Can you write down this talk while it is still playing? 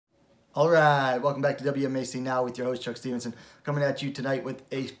All right, welcome back to WMAC Now with your host, Chuck Stevenson, coming at you tonight with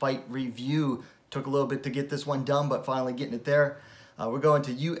a fight review. Took a little bit to get this one done, but finally getting it there. We're going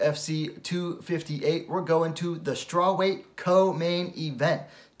to UFC 258. We're going to the strawweight co-main event.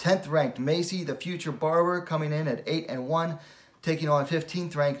 10th ranked Maycee, the future Barber, coming in at 8-1, taking on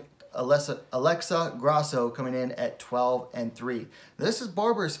 15th ranked Alexa Grasso, coming in at 12-3. This is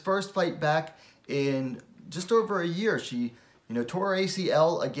Barber's first fight back in just over a year. She, tore her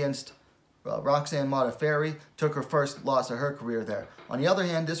ACL against Roxanne Modafferi, took her first loss of her career there. On the other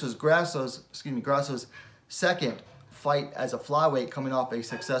hand, this was Grasso's second fight as a flyweight, coming off a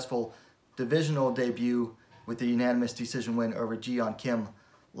successful divisional debut with the unanimous decision win over Ji-Yeon Kim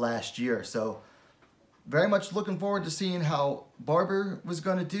last year. So very much looking forward to seeing how Barber was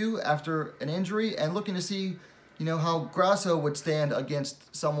going to do after an injury, and looking to see, how Grasso would stand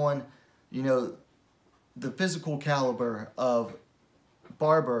against someone, the physical caliber of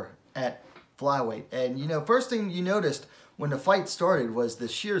Barber at flyweight. And, first thing you noticed when the fight started was the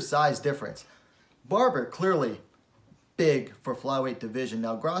sheer size difference. Barber clearly big for flyweight division.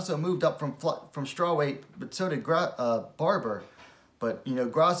 Now, Grasso moved up from strawweight, but so did Barber. But,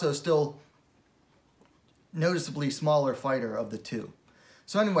 Grasso still noticeably smaller fighter of the two.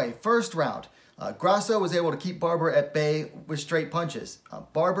 So anyway, first round, Grasso was able to keep Barber at bay with straight punches.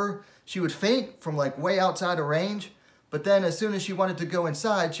 Barber, she would feint from like way outside of range, but then as soon as she wanted to go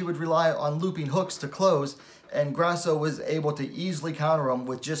inside, she would rely on looping hooks to close, and Grasso was able to easily counter them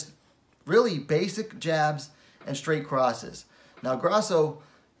with just really basic jabs and straight crosses. Now Grasso,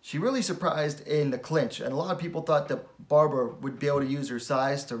 she really surprised in the clinch, and a lot of people thought that Barber would be able to use her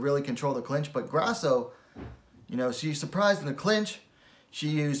size to really control the clinch, but Grasso, she surprised in the clinch. She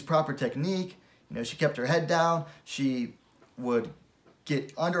used proper technique. She kept her head down. She would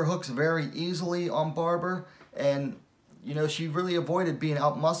get underhooks very easily on Barber, and she really avoided being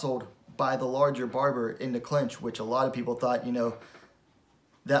outmuscled by the larger Barber in the clinch, which a lot of people thought,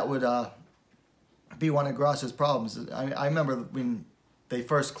 that would be one of Grasso's problems. I remember when they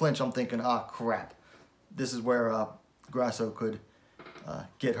first clinched, I'm thinking, crap, this is where Grasso could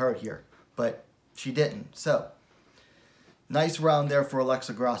get hurt here, but she didn't. So nice round there for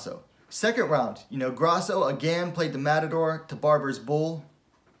Alexa Grasso. Second round, Grasso again played the matador to Barber's bull,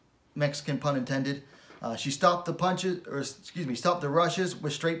 Mexican pun intended. She stopped stopped the rushes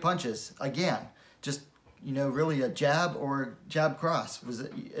with straight punches. Again, just, really a jab or jab cross was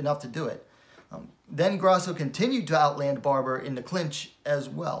enough to do it. Then Grasso continued to outland Barber in the clinch as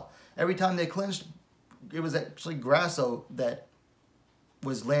well. Every time they clinched, it was actually Grasso that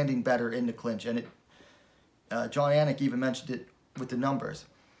was landing better in the clinch. And John Anik even mentioned it with the numbers.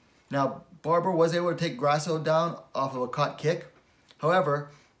 Now, Barber was able to take Grasso down off of a caught kick.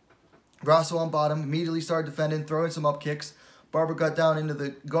 However, Grasso on bottom immediately started defending, throwing some up kicks. Barber got down into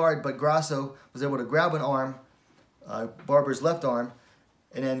the guard, but Grasso was able to grab an arm, Barber's left arm,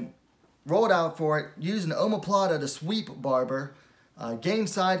 and then rolled out for it, used an omoplata to sweep Barber, gained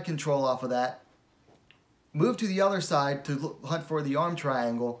side control off of that, moved to the other side to hunt for the arm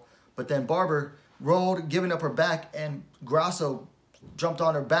triangle, but then Barber rolled, giving up her back, and Grasso jumped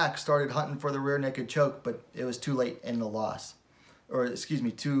on her back, started hunting for the rear naked choke, but it was too late in the loss. Or,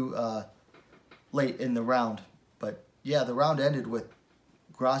 too late in the round. But, yeah, the round ended with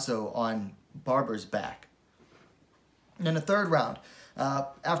Grasso on Barber's back. And then the third round,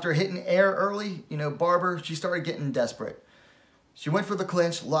 after hitting air early, Barber, she started getting desperate. She went for the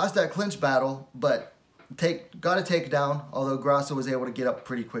clinch, lost that clinch battle, but got a takedown, although Grasso was able to get up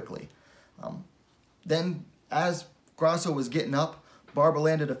pretty quickly. Then, as Grasso was getting up, Barber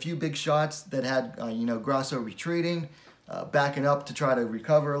landed a few big shots that had, Grasso retreating, backing up to try to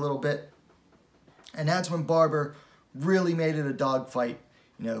recover a little bit. And that's when Barber really made it a dogfight.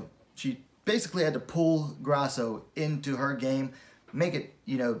 She basically had to pull Grasso into her game, make it,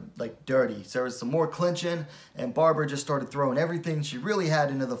 like dirty. So there was some more clinching, and Barber just started throwing everything she really had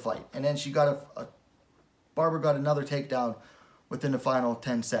into the fight. And then she got Barber got another takedown within the final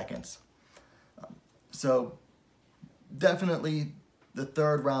 10 seconds. So definitely the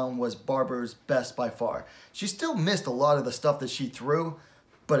third round was Barber's best by far. She still missed a lot of the stuff that she threw,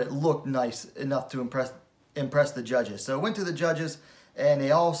 but it looked nice enough to impress the judges. So it went to the judges, and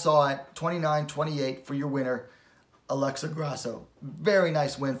they all saw it 29-28 for your winner, Alexa Grasso. Very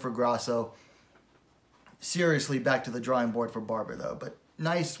nice win for Grasso. Seriously back to the drawing board for Barber, though, but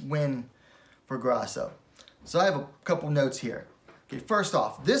nice win for Grasso. So I have a couple notes here. Okay, first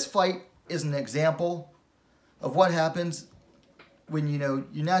off, this fight is an example of what happens when, your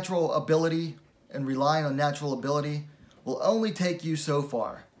natural ability and relying on natural ability will only take you so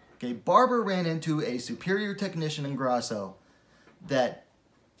far. Okay, Barber ran into a superior technician in Grasso that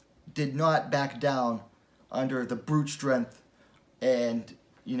did not back down under the brute strength and,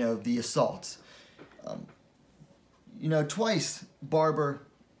 you know, the assaults. You know, twice Barber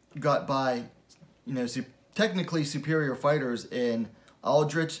got by, you know, technically superior fighters in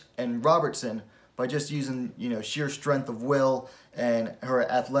Aldrich and Robertson by just using, you know, sheer strength of will and her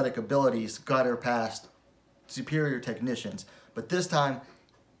athletic abilities got her past superior technicians. But this time,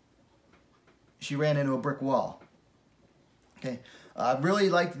 she ran into a brick wall. Okay, I really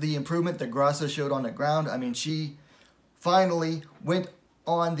liked the improvement that Grasso showed on the ground. I mean, she finally went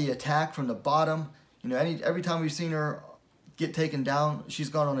on the attack from the bottom. You know, every time we've seen her get taken down, she's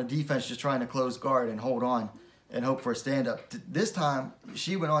gone on a defense just trying to close guard and hold on and hope for a stand-up. This time,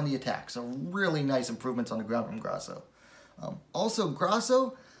 she went on the attack. So really nice improvements on the ground from Grasso. Also,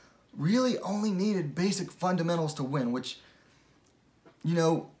 Grasso really only needed basic fundamentals to win, which, you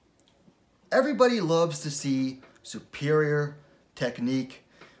know, everybody loves to see superior technique.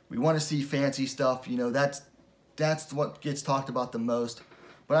 We want to see fancy stuff. You know, that's what gets talked about the most.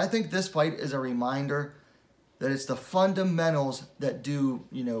 But I think this fight is a reminder that it's the fundamentals that do,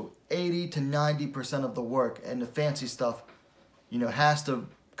 you know, 80 to 90% of the work, and the fancy stuff, you know, has to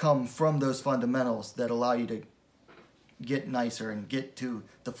come from those fundamentals that allow you to get nicer and get to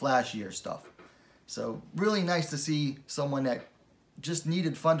the flashier stuff. So really nice to see someone that just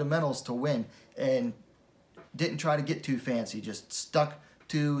needed fundamentals to win and didn't try to get too fancy, just stuck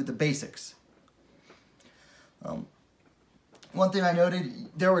to the basics. One thing I noted,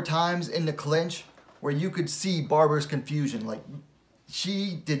 there were times in the clinch where you could see Barber's confusion. Like,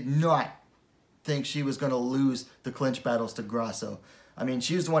 she did not think she was going to lose the clinch battles to Grasso. I mean,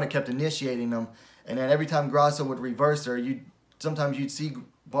 she was the one that kept initiating them, and then every time Grasso would reverse her, sometimes you'd see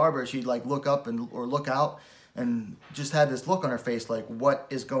Barber, she'd like look up or look out, and just had this look on her face like, what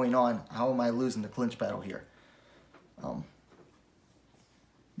is going on? How am I losing the clinch battle here?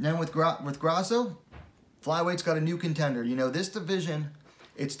 Then with Grasso, Flyweight's got a new contender. You know, this division,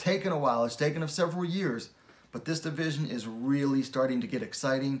 it's taken a while. It's taken several years, but this division is really starting to get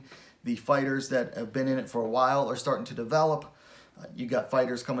exciting. The fighters that have been in it for a while are starting to develop. You got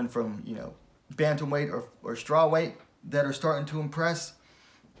fighters coming from, you know, bantamweight or strawweight that are starting to impress.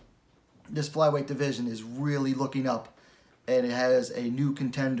 This flyweight division is really looking up, and it has a new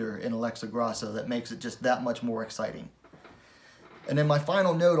contender in Alexa Grasso that makes it just that much more exciting. And then my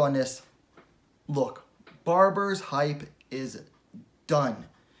final note on this, look, Barber's hype is done.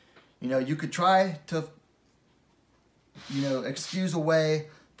 You know, you could try to, you know, excuse away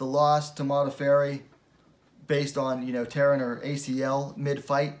the loss to Modafferi based on, you know, tearing her ACL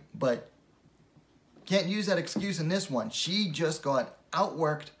mid-fight, but can't use that excuse in this one. She just got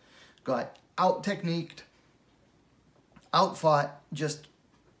outworked, got out-techniqued, outfought, just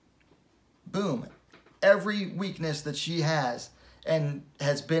boom. Every weakness that she has and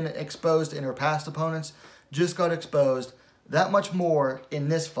has been exposed in her past opponents just got exposed. That much more in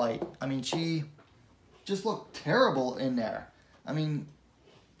this fight. I mean, she just looked terrible in there. I mean,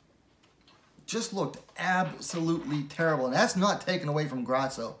 just looked absolutely terrible. And that's not taken away from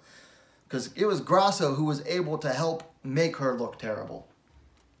Grasso, because it was Grasso who was able to help make her look terrible.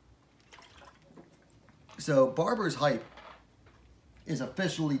 So Barber's hype is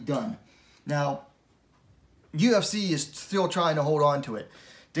officially done. Now, UFC is still trying to hold on to it.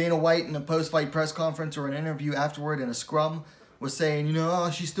 Dana White in a post-fight press conference or an interview afterward in a scrum was saying, you know,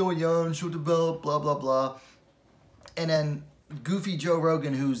 oh, she's still young, she'll develop, blah, blah, blah. And then goofy Joe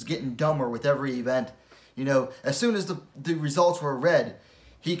Rogan, who's getting dumber with every event, you know, as soon as the results were read,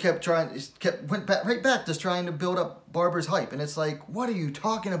 he went right back to trying to build up Barber's hype. And it's like, what are you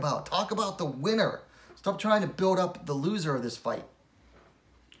talking about? Talk about the winner. Stop trying to build up the loser of this fight.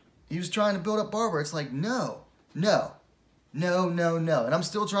 He was trying to build up Barber. It's like, no. And I'm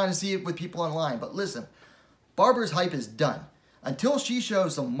still trying to see it with people online. But listen, Barber's hype is done. Until she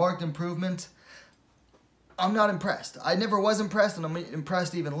shows some marked improvement, I'm not impressed. I never was impressed, and I'm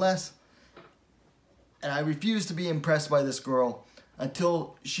impressed even less. And I refuse to be impressed by this girl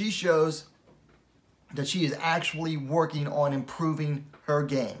until she shows that she is actually working on improving her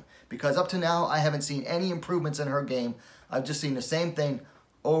game. Because up to now, I haven't seen any improvements in her game. I've just seen the same thing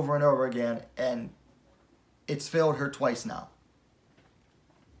over and over again, and it's failed her twice now.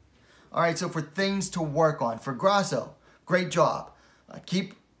 All right, so for things to work on. For Grasso, great job.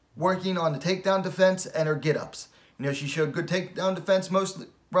 Keep working on the takedown defense and her get-ups. You know, she showed good takedown defense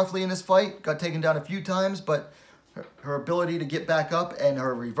roughly in this fight. Got taken down a few times, but her ability to get back up and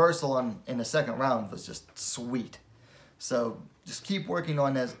her reversal in the second round was just sweet. So just keep working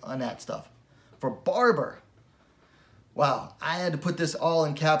on that stuff. For Barber, wow, I had to put this all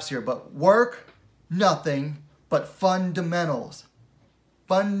in caps here, but work, nothing but fundamentals.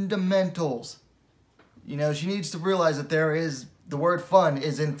 fundamentals. You know, she needs to realize that the word fun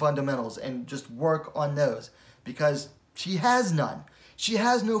is in fundamentals and just work on those because she has none. She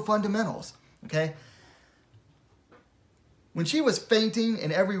has no fundamentals, okay? When she was feinting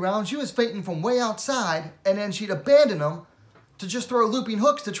in every round, she was feinting from way outside and then she'd abandon them to just throw looping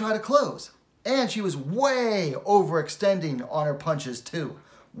hooks to try to close. And she was way overextending on her punches too.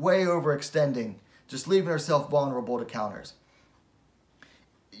 Way overextending, just leaving herself vulnerable to counters.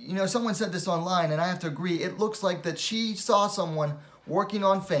 You know, someone said this online, and I have to agree. It looks like that she saw someone working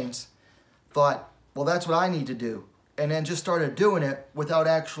on feints, thought, well, that's what I need to do, and then just started doing it without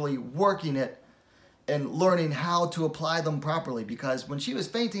actually working it and learning how to apply them properly. Because when she was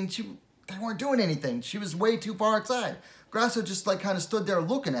feinting, they weren't doing anything. She was way too far outside. Grasso just like kind of stood there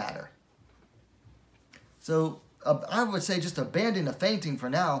looking at her. So I would say just abandon the feinting for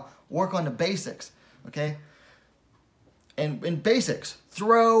now. Work on the basics, okay? And in basics,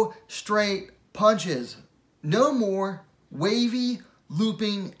 throw straight punches. No more wavy,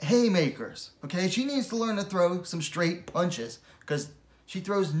 looping haymakers, okay? She needs to learn to throw some straight punches because she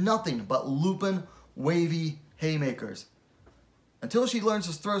throws nothing but looping, wavy haymakers. Until she learns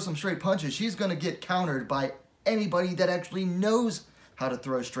to throw some straight punches, she's going to get countered by anybody that actually knows how to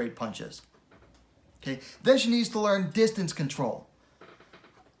throw straight punches. Okay? Then she needs to learn distance control.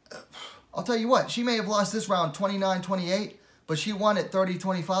 I'll tell you what, she may have lost this round 29-28, but she won it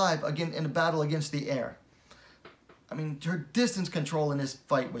 30-25 again in a battle against the air. I mean, her distance control in this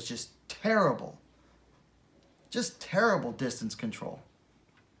fight was just terrible. Just terrible distance control.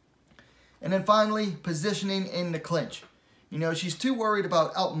 And then finally, positioning in the clinch. You know, she's too worried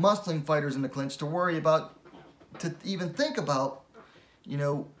about out-muscling fighters in the clinch to even think about, you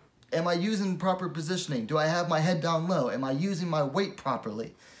know, am I using proper positioning? Do I have my head down low? Am I using my weight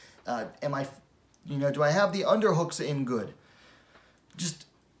properly? Do I have the underhooks in good?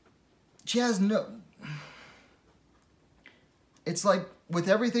 She has no... It's like with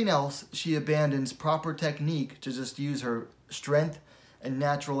everything else, she abandons proper technique to just use her strength and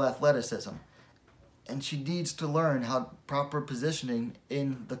natural athleticism. And she needs to learn how proper positioning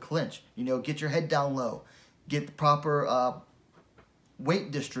in the clinch. You know, get your head down low. Get the proper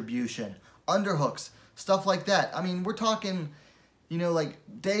weight distribution, underhooks, stuff like that. I mean, we're talking, you know, like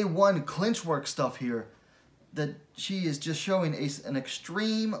day one clinch work stuff here that she is just showing an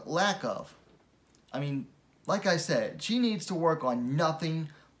extreme lack of. I mean, like I said, she needs to work on nothing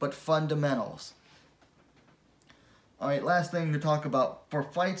but fundamentals. All right, last thing to talk about for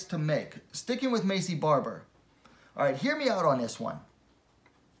fights to make. Sticking with Maycee Barber. All right, hear me out on this one.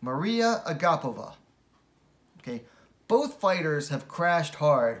 Maria Agapova. Okay, both fighters have crashed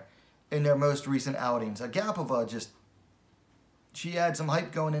hard in their most recent outings. Agapova she had some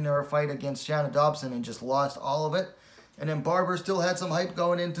hype going into her fight against Shanna Dobson and just lost all of it. And then Barber still had some hype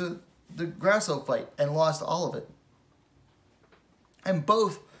going into the Grasso fight and lost all of it. And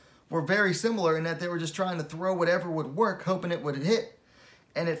both were very similar in that they were just trying to throw whatever would work, hoping it would hit,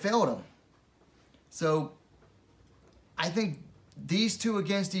 and it failed them. So I think these two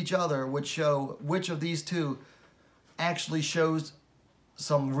against each other would show which of these two actually shows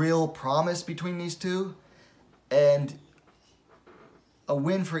some real promise between these two, and a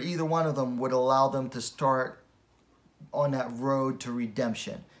win for either one of them would allow them to start on that road to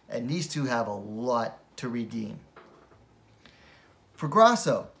redemption. And these two have a lot to redeem. For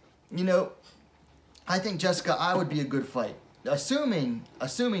Grasso, you know, I think Jessica I would be a good fight. Assuming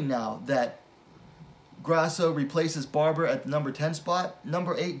now that Grasso replaces Barber at the number 10 spot,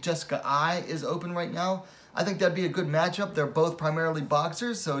 number 8 Jessica I is open right now. I think that'd be a good matchup. They're both primarily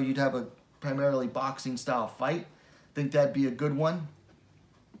boxers, so you'd have a primarily boxing style fight. I think that'd be a good one.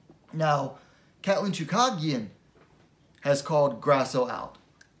 Now, Katlyn Chookagian has called Grasso out.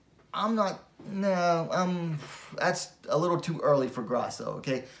 That's a little too early for Grasso,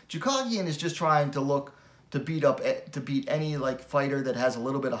 okay? Chookagian is just trying to beat any like fighter that has a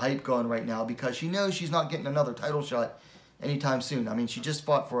little bit of hype going right now because she knows she's not getting another title shot anytime soon. I mean, she just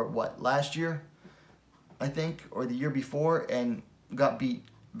fought for it, what, last year, I think, or the year before, and got beat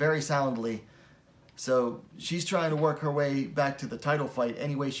very soundly. So she's trying to work her way back to the title fight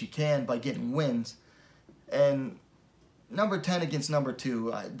any way she can by getting wins. And number 10 against number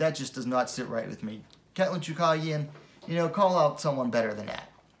 2, that just does not sit right with me. Katlyn Chookagian, you know, call out someone better than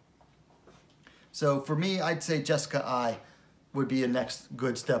that. So for me, I'd say Jessica I would be a next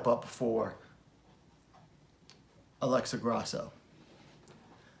good step up for Alexa Grasso.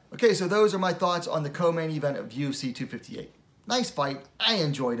 Okay, so those are my thoughts on the co-main event of UFC 258. Nice fight. I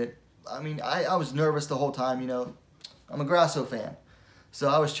enjoyed it. I mean, I was nervous the whole time, you know. I'm a Grasso fan. So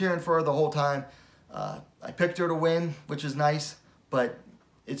I was cheering for her the whole time. I picked her to win, which is nice. But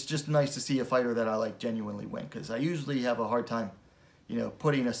it's just nice to see a fighter that I like genuinely win, because I usually have a hard time, you know,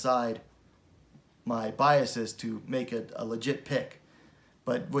 putting aside my biases to make it a legit pick.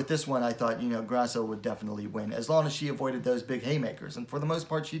 But with this one, I thought, you know, Grasso would definitely win, as long as she avoided those big haymakers, and for the most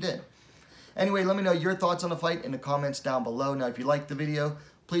part, she did. Anyway, let me know your thoughts on the fight in the comments down below. Now, if you liked the video,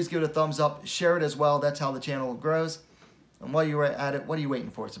 please give it a thumbs up, share it as well. That's how the channel grows. And while you're at it, what are you waiting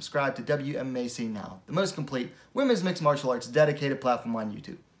for? Subscribe to WMMA Now, the most complete women's mixed martial arts dedicated platform on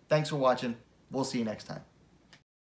YouTube. Thanks for watching. We'll see you next time.